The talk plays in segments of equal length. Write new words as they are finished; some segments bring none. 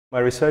My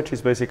research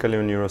is basically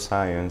on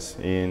neuroscience,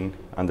 in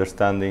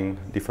understanding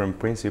different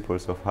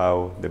principles of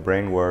how the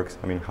brain works.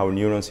 I mean, how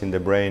neurons in the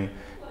brain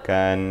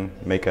can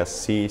make us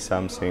see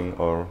something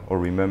or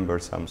remember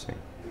something.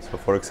 So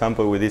for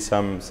example, we did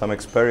some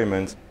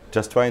experiments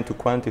just trying to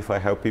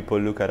quantify how people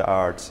look at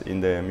arts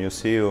in the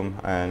museum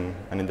and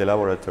in the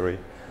laboratory.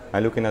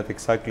 And looking at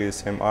exactly the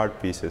same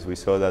art pieces, we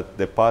saw that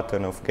the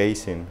pattern of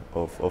gazing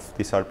of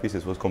these art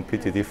pieces was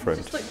completely different.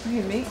 Just look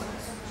behind me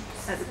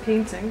at the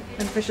painting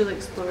and visually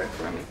explore it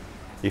for me.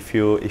 If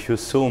you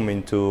zoom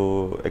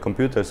into a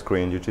computer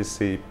screen, you just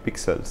see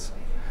pixels.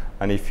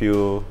 And if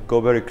you go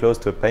very close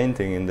to a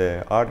painting in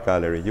the art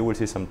gallery, you will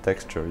see some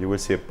texture. You will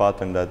see a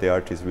pattern that the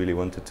artist really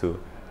wanted to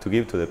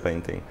give to the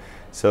painting.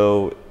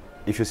 So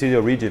if you see the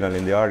original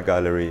in the art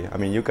gallery, I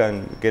mean, you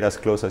can get as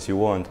close as you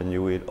want and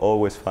you will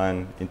always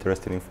find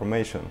interesting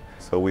information.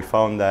 So we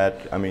found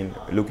that, I mean,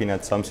 looking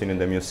at something in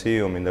the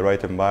museum, in the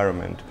right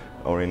environment,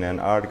 or in an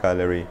art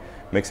gallery,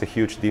 makes a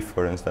huge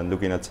difference than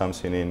looking at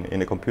something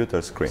in a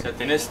computer screen.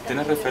 ¿Tienes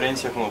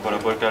referencias como para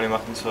poder crear la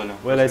imagen sola?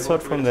 Well, I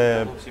thought from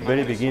the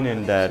very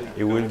beginning that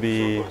it will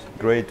be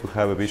great to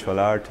have a visual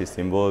artist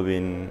involved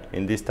in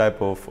this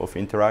type of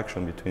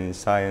interaction between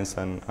science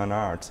and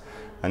arts.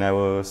 And I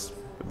was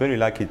very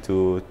lucky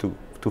to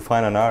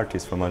find an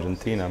artist from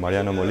Argentina,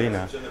 Mariano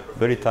Molina,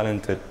 very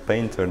talented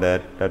painter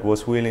that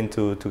was willing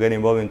to get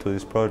involved into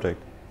this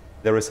project.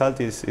 The result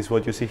is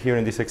what you see here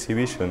in this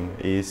exhibition,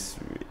 is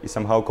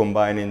somehow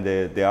combining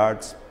the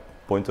arts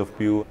point of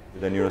view,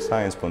 the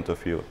neuroscience point of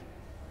view.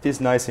 It is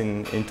nice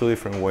in two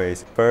different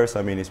ways. First,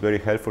 I mean, it's very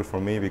helpful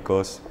for me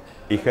because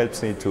it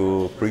helps me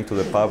to bring to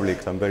the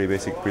public some very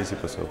basic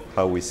principles of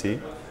how we see.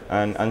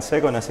 And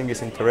second, I think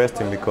it's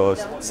interesting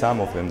because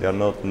some of them, they are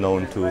not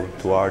known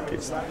to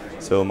artists.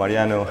 So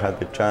Mariano had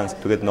the chance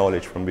to get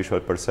knowledge from visual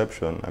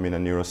perception, I mean,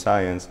 and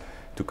neuroscience,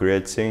 to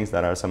create things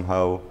that are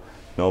somehow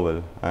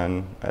novel.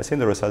 And I think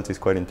the result is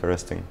quite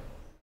interesting.